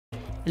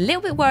A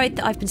little bit worried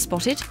that I've been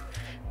spotted,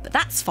 but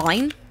that's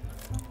fine.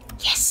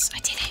 Yes, I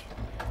did it.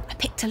 I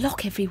picked a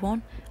lock,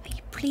 everyone. Are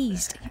you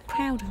pleased? Are you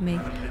proud of me?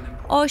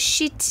 Oh,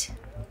 shit.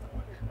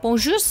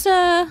 Bonjour,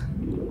 sir.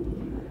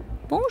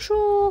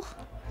 Bonjour.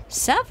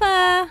 Ça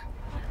va?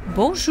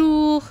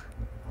 Bonjour.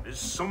 Is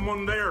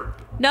someone there?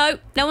 No,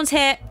 no one's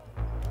here.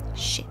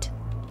 Shit.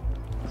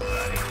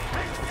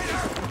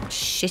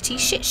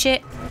 Shitty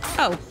shit.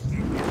 Oh.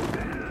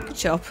 Good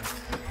job.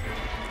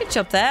 Good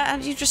job there.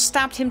 And you just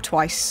stabbed him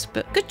twice,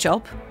 but good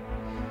job.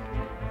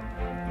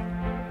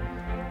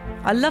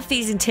 I love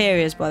these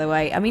interiors, by the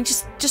way. I mean,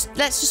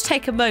 let's just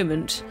take a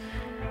moment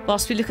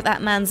whilst we look at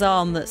that man's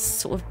arm that's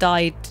sort of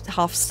died,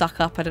 half stuck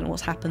up. I don't know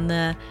what's happened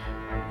there.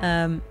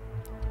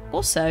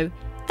 Also,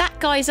 that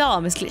guy's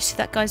arm is literally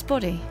that guy's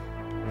body.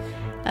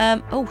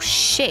 Oh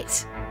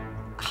shit.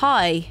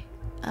 Hi.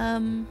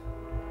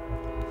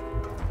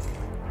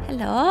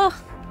 Hello.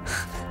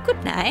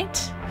 Good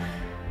night.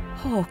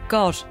 Oh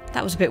god,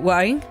 that was a bit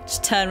worrying.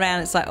 Just turn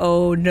around, it's like,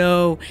 oh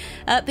no.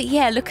 But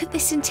yeah, look at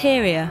this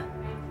interior.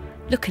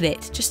 Look at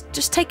it.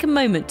 Just take a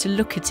moment to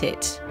look at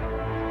it.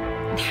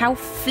 And how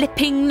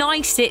flipping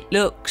nice it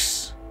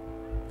looks.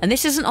 And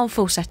this isn't on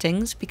full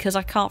settings because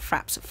I can't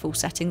fraps at full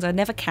settings. I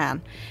never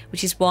can,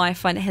 which is why I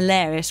find it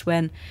hilarious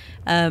when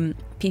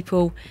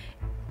people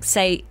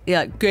say,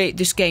 yeah, great,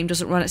 this game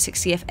doesn't run at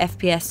 60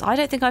 FPS. I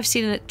don't think I've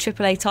seen a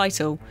AAA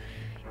title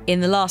in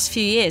the last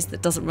few years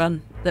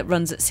that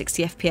runs at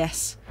 60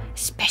 FPS,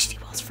 especially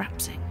whilst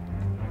frapsing.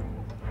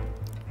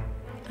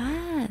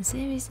 Ah,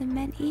 there is a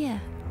man here.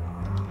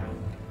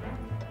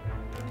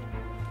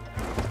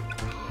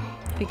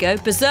 There we go,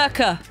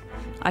 Berserker.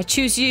 I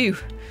choose you.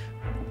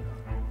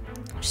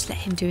 Just let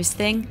him do his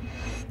thing.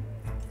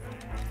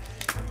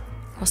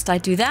 Whilst I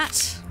do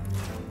that,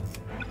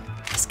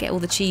 let's get all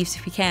the chiefs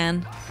if we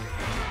can.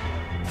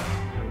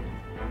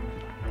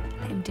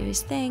 Let him do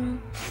his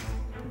thing.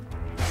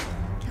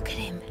 Look at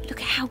him. Look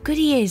at how good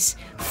he is.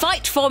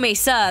 Fight for me,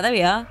 sir. There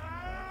we are.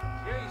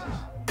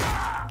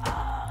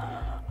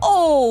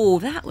 Oh,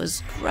 that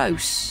was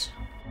gross.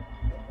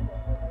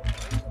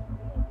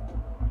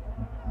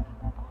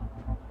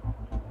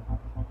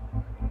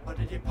 What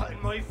did you put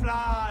in my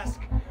flask?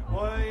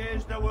 Why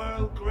is the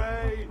world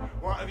grey?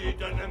 What have you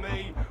done to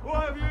me?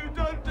 What have you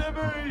done to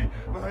me?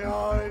 My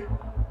eye.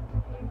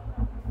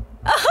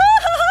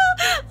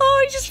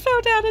 Oh, he just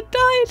fell down and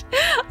died.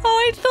 Oh,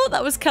 I thought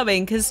that was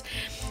coming because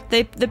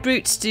the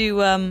brutes do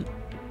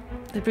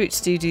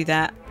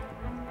that.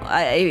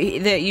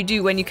 That you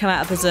do when you come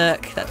out of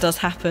Berserk. That does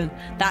happen.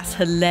 That's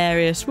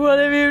hilarious. What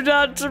have you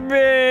done to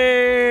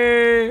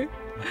me?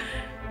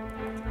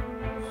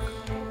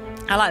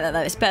 I like that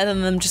though. It's better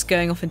than them just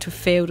going off into a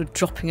field or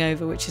dropping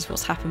over, which is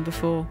what's happened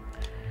before.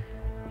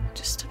 I'm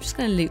just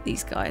going to loot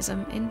these guys.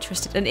 I'm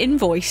interested. An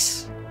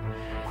invoice.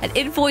 An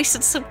invoice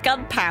and some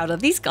gunpowder.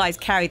 These guys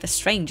carry the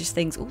strangest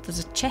things. Oh, there's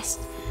a chest.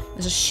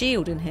 There's a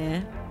shield in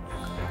here.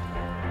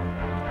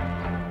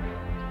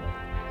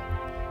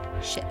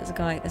 Shit, there's a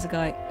guy. There's a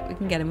guy. We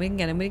can get him. We can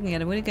get him. We can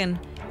get him. We can.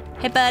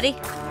 Hey, buddy.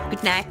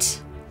 Good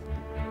night.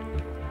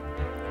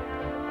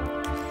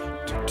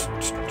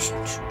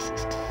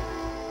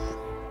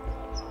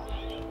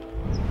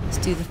 Let's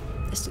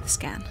do the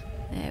scan.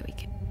 There we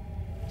go.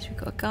 So we've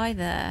got a guy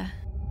there.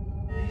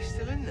 Are you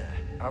still in there?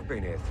 I've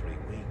been here 3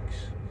 weeks,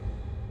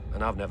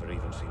 and I've never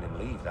even seen him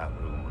leave that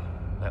room,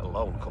 let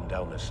alone come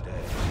down the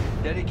stairs.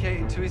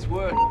 Dedicated to his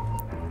work.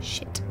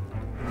 Shit.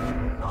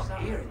 Not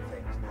hearing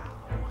things now.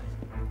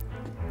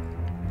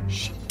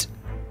 Shit.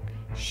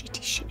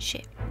 Shitty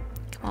shit.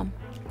 Come on.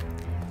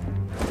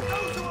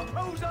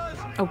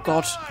 Oh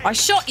god. I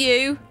shot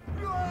you!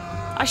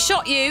 I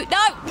shot you!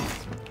 No!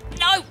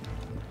 No!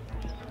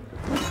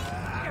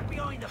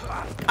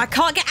 I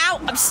can't get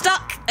out! I'm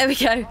stuck! There we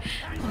go.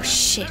 Oh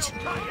shit.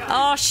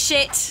 Oh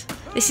shit.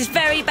 This is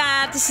very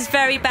bad. This is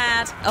very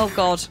bad. Oh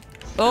god.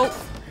 Oh.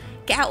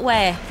 Get out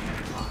where?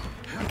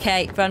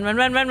 Okay. Run. No,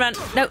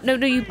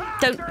 you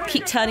don't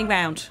keep turning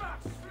round.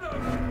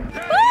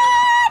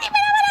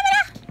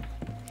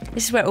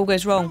 This is where it all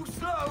goes wrong.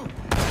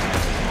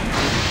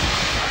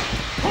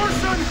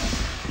 Person!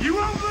 You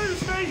won't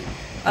lose me!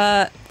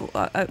 I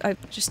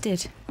just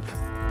did.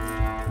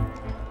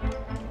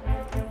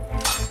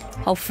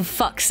 Oh, for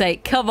fuck's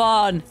sake, come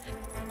on!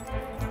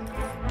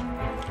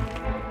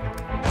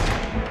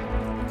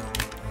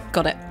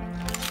 Got it.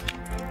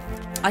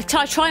 I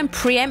try and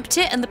preempt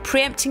it, and the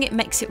preempting it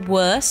makes it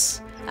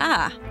worse.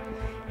 Ah,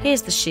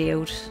 here's the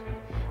shield.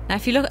 Now,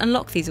 if you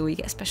unlock these all, you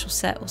get a special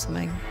set or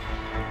something.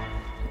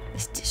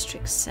 This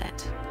district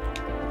set.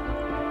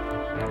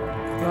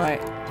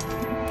 Right.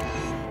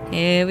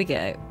 Here we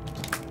go.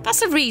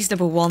 That's a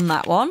reasonable one,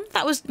 that one.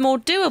 That was more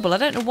doable, I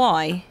don't know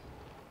why.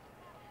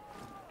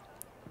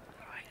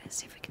 Alright, let's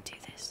see if we can do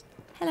this.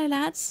 Hello,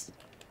 lads.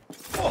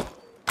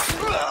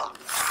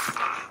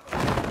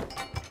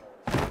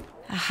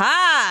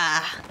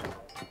 Aha!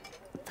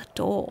 The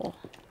door.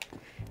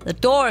 The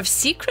door of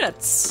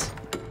secrets.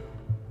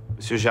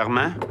 Monsieur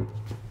Germain?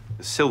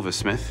 The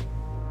Silversmith?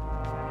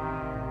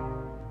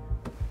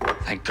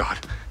 Thank God.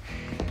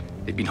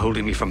 They've been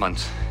holding me for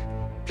months.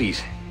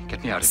 Please,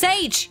 get me out of here.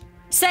 Sage!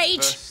 Sage!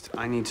 First,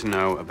 I need to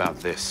know about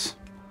this.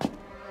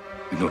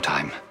 We've no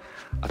time.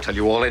 I'll tell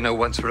you all I know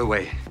once we're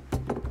away.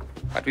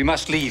 But we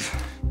must leave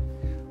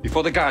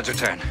before the guards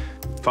return.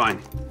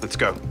 Fine, let's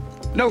go.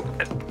 No,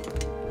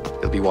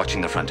 they'll be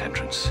watching the front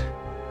entrance.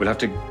 We'll have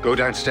to go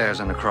downstairs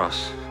and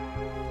across.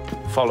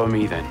 Follow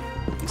me then,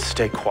 and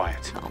stay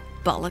quiet. Oh,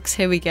 bollocks,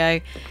 here we go.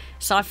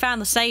 So I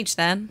found the sage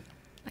then.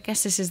 I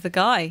guess this is the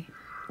guy.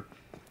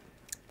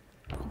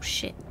 Oh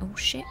shit, oh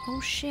shit,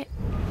 oh shit.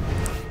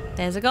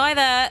 There's a guy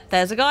there,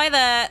 there's a guy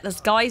there. There's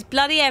guys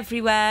bloody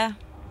everywhere.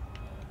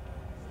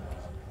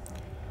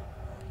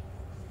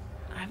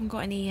 I haven't got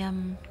any,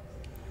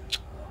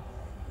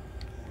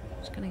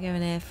 just gonna go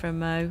in here for a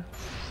mo.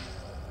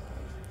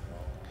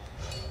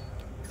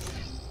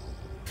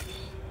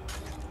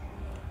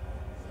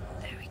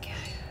 There we go.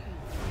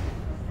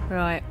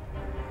 Right.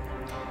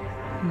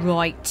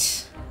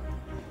 Right.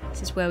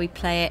 This is where we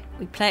play it.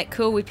 We play it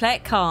cool, we play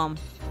it calm.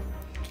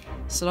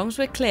 So long as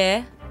we're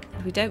clear,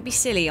 if we don't be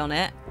silly on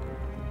it,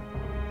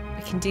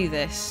 we can do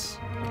this.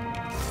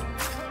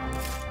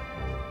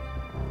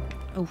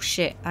 Oh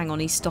shit, hang on,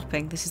 he's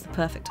stopping. This is the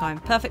perfect time.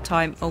 Perfect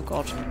time. Oh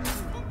god.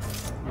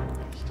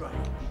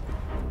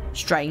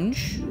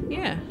 Strange?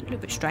 Yeah, a little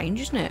bit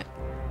strange, isn't it?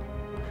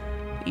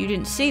 But you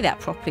didn't see that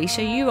properly,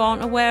 so you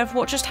aren't aware of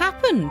what just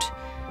happened.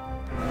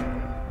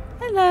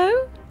 Hello?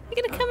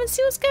 You're gonna come and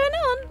see what's going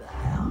on?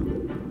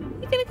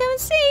 You're gonna come and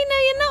see? No,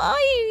 you're not, are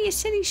you, you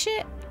silly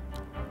shit?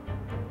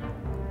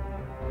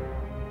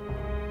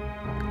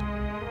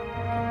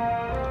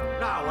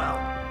 Now, well.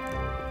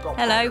 Got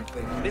Hello.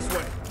 this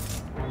way.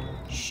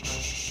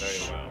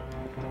 Shh.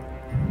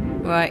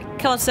 Right,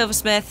 come on,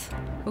 Silversmith.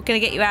 We're gonna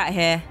get you out of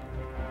here.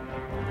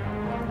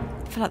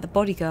 I feel like the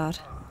bodyguard.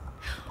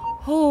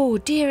 Oh,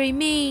 dearie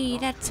me,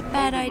 that's a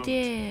bad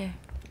idea.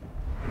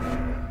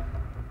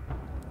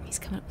 He's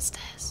coming up the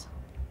stairs.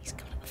 He's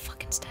coming up the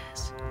fucking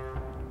stairs.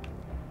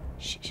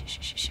 Shit.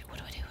 What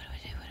do I do?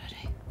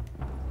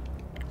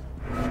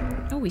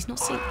 Oh, he's not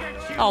seen.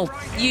 Oh,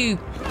 you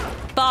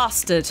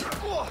bastard.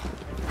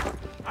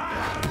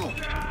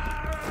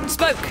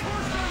 Smoke.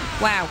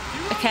 Wow.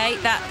 Okay,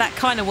 that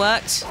kind of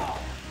worked.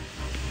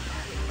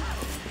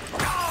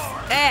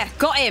 There,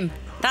 got him.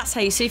 That's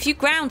how you see. If you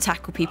ground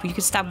tackle people, you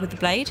can stab with the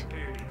blade.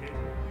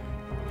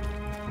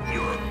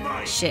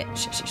 Shit.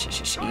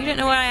 You don't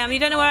know where I am. You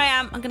don't know where I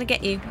am. I'm gonna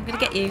get you. I'm gonna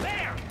get you.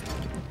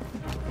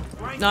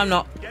 No, I'm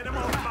not.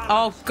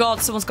 Oh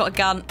god, someone's got a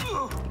gun.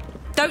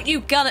 Don't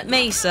you gun at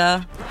me,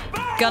 sir.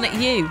 Gun at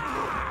you.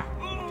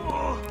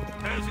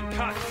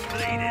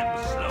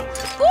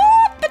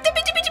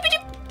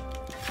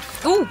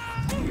 Ooh.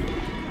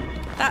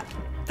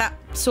 That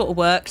sort of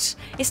worked.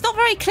 It's not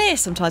very clear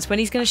sometimes when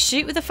he's going to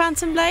shoot with the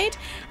phantom blade,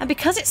 and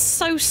because it's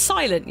so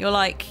silent, you're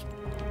like,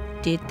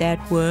 did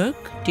that work?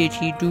 Did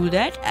he do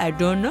that? I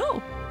don't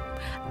know.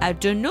 I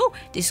don't know.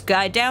 This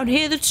guy down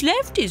here that's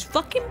left is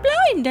fucking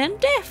blind and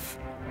deaf.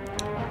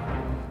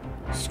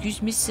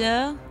 Excuse me,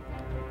 sir.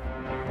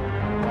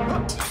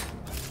 Au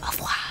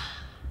revoir.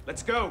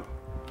 Let's go.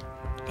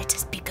 Let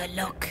us pick a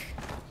lock.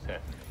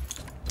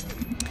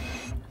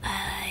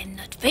 I'm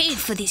not paid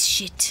for this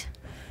shit.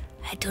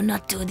 I do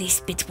not do this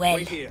bit well.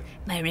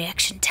 My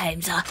reaction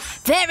times are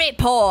very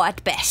poor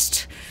at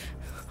best.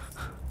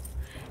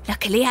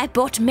 Luckily, I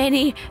bought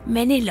many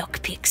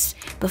lockpicks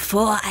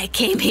before I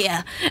came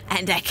here,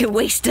 and I can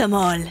waste them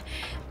all.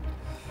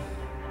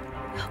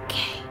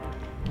 Okay.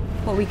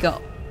 What we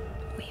got?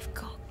 We've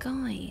got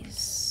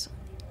guys.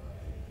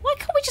 Why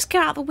can't we just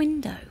get out the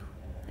window?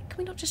 Like, can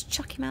we not just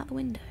chuck him out the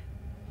window?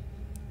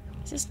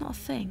 Is this not a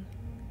thing?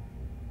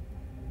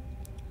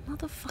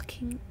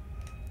 Motherfucking...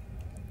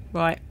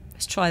 Right,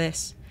 let's try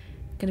this.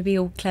 I'm gonna be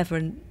all clever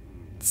and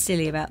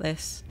silly about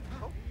this.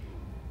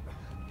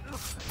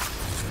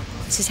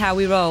 This is how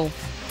we roll.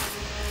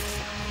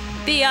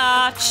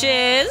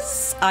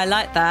 Biatches! I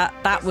like that.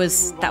 That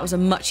was a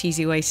much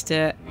easier way to do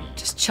it.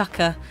 Just chuck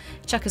a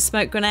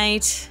smoke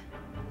grenade.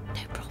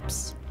 No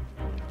props.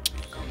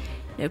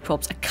 No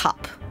props. A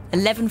cup.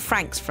 11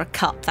 francs for a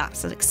cup.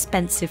 That's an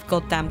expensive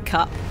goddamn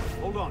cup.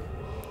 Hold on.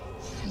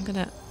 I'm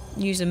gonna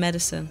use a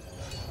medicine.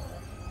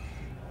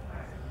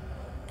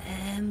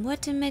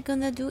 What am I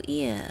gonna do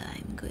here?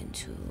 I'm going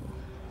to...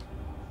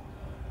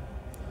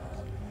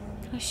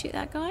 Can I shoot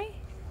that guy?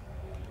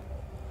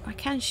 I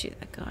can shoot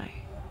that guy.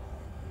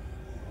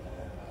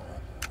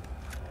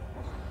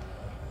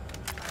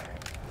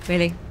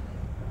 Really?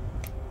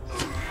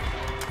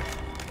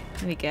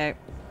 There we go.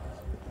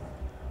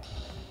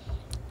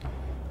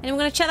 Anyone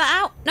gonna check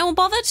that out? No one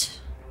bothered?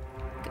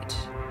 Good.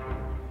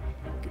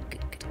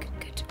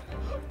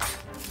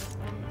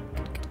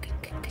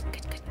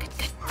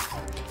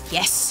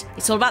 Yes!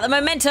 It's all about the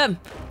momentum!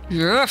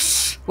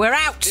 Yes! We're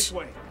out! This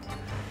way.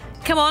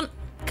 Come on,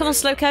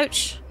 slow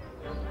coach.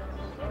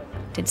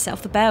 Didn't set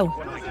off the bell.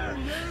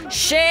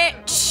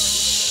 Shit!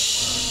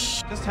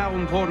 Just how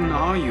important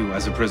are you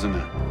as a prisoner?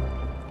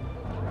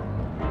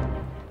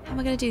 How am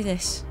I going to do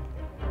this?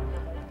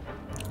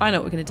 I know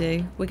what we're going to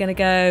do. We're going to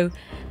go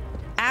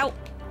out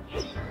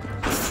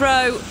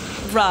throw,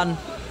 run.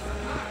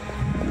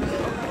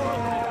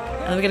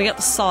 And we're going to get up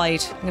the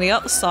side. I'm going to go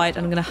up the side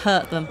and I'm going to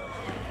hurt them.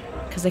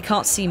 Because they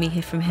can't see me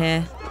here from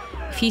here.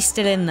 If he's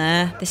still in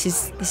there, this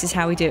is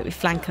how we do it. We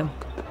flank them.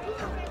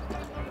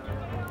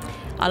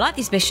 I like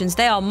these missions.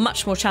 They are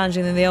much more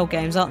challenging than the old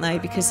games, aren't they?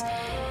 Because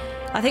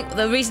I think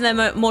the reason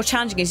they're more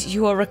challenging is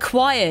you are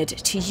required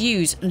to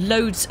use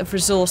loads of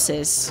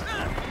resources.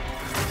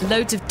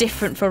 Loads of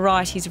different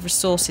varieties of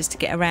resources to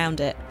get around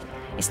it.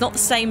 It's not the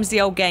same as the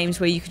old games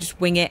where you could just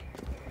wing it.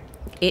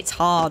 It's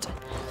hard.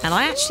 And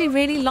I actually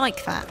really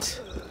like that.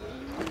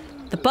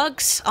 The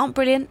bugs aren't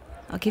brilliant.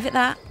 I'll give it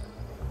that.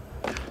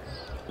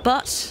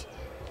 But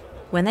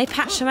when they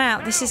patch them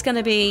out, this is going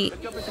to be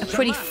a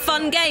pretty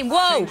fun game.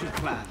 Whoa!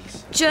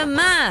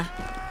 Germain!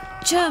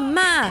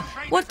 Germain!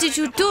 What did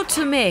you do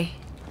to me?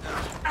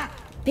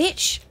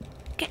 Bitch!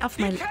 Get off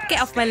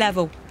my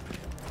level.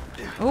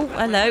 Oh,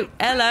 hello.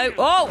 Hello.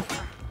 Oh!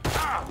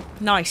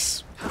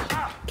 Nice.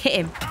 Hit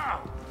him.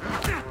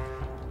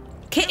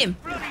 Hit him.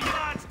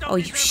 Oh,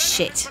 you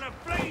shit.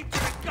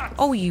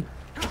 Oh, you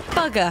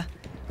bugger.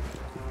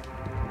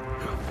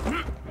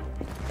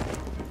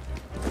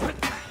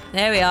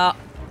 There we are.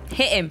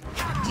 Hit him.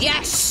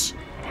 Yes!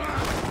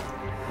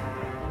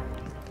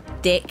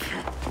 Dick.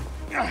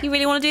 You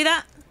really want to do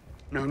that?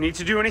 No need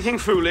to do anything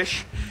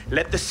foolish.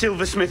 Let the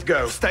Silversmith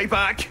go. Stay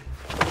back.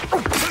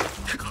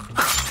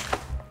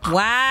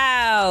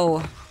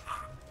 Wow.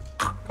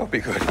 Don't be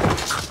good.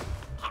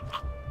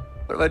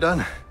 What have I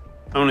done?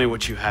 Only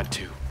what you had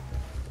to.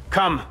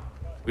 Come.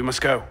 We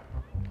must go.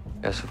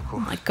 Yes, of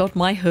course. Oh my god,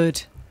 my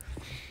hood.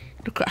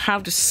 Look at how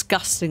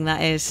disgusting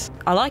that is.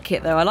 I like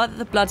it though. I like that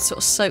the blood sort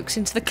of soaks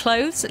into the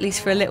clothes, at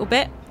least for a little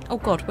bit. Oh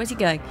god, where's he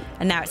going?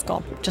 And now it's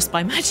gone, just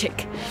by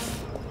magic.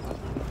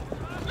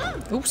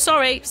 Oh,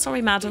 sorry.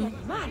 Sorry, madam.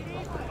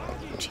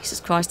 Jesus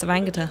Christ, I've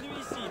angered her.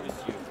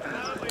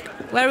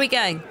 Where are we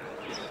going?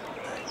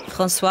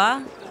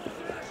 Francois?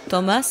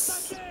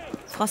 Thomas?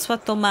 Francois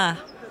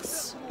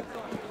Thomas.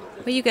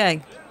 Where are you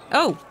going?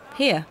 Oh,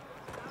 here.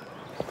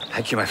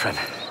 Thank you, my friend.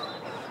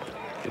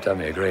 You've done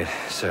me a great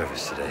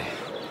service today.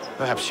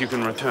 Perhaps you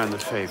can return the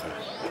favor.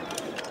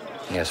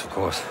 Yes, of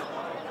course.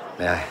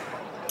 May I?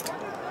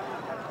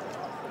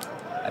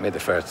 I made the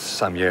first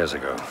some years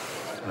ago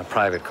on a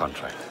private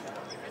contract.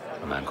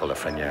 A man called a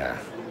Frenier.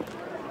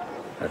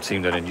 It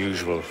seemed an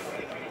unusual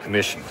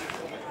commission.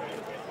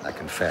 I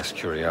confess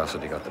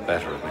curiosity got the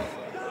better of me.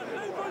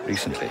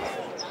 Recently,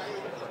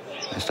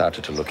 I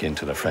started to look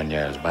into the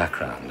Frenier's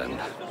background, and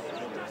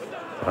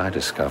what I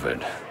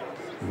discovered,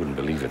 you wouldn't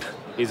believe it.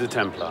 He's a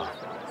Templar.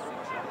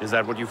 Is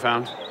that what you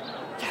found?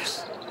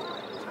 Yes,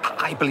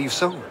 I believe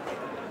so.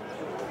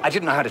 I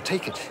didn't know how to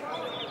take it.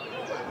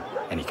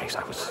 In any case,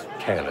 I was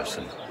careless,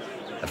 and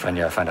the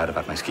Frenier found out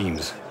about my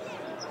schemes.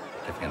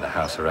 Living under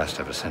house arrest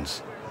ever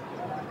since.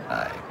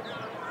 I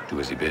do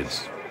as he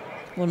bids.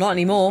 Well, not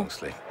anymore.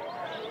 Mostly.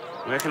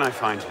 Where can I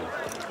find him?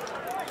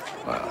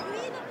 Well,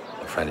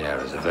 the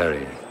Frenier is a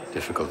very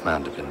difficult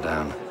man to pin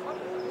down.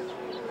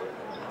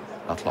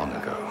 Not long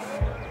ago,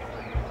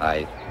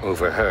 I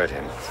overheard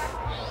him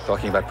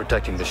talking about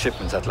protecting the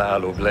shipments at La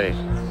Halle au Blé.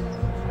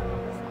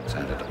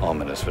 Sounded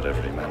ominous,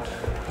 whatever he meant.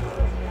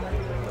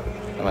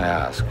 And I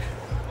ask,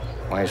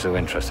 why are you so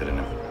interested in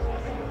him?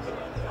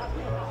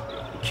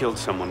 He killed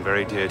someone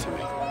very dear to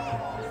me.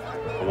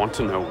 I want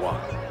to know why.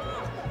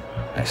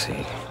 I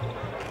see.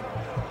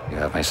 You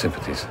have my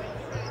sympathies.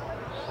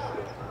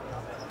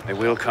 I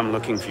will come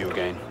looking for you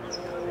again.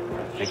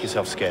 Make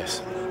yourself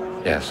scarce.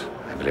 Yes,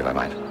 I believe I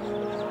might.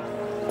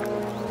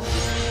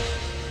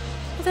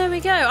 Well, there we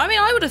go. I mean,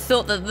 I would have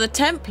thought that the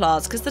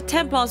Templars, because the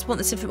Templars want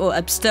this information, or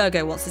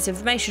Abstergo wants this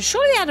information,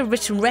 surely they had a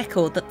written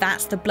record that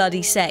that's the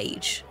bloody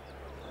sage.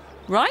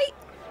 Right?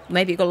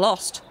 Maybe it got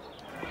lost.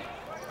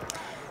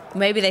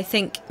 Maybe they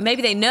think,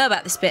 maybe they know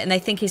about this bit and they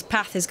think his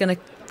path is going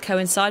to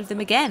coincide with them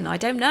again. I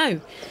don't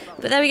know.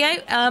 But there we go.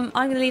 I'm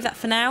going to leave that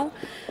for now,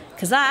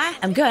 because I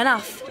am going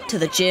off to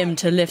the gym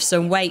to lift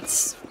some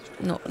weights.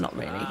 Not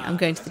really. I'm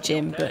going to the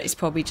gym, but it's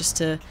probably just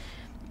to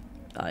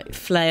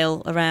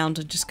flail around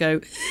and just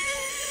go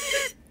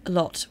a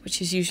lot,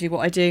 which is usually what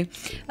I do.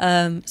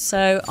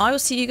 So I will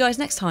see you guys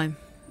next time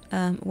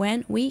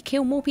when we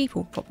kill more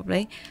people,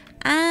 probably.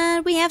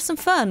 And we have some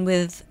fun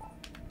with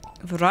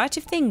a variety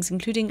of things,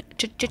 including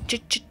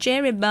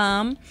cherry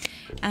bomb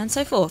and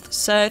so forth.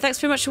 So thanks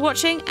very much for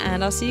watching,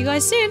 and I'll see you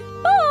guys soon.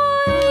 Bye!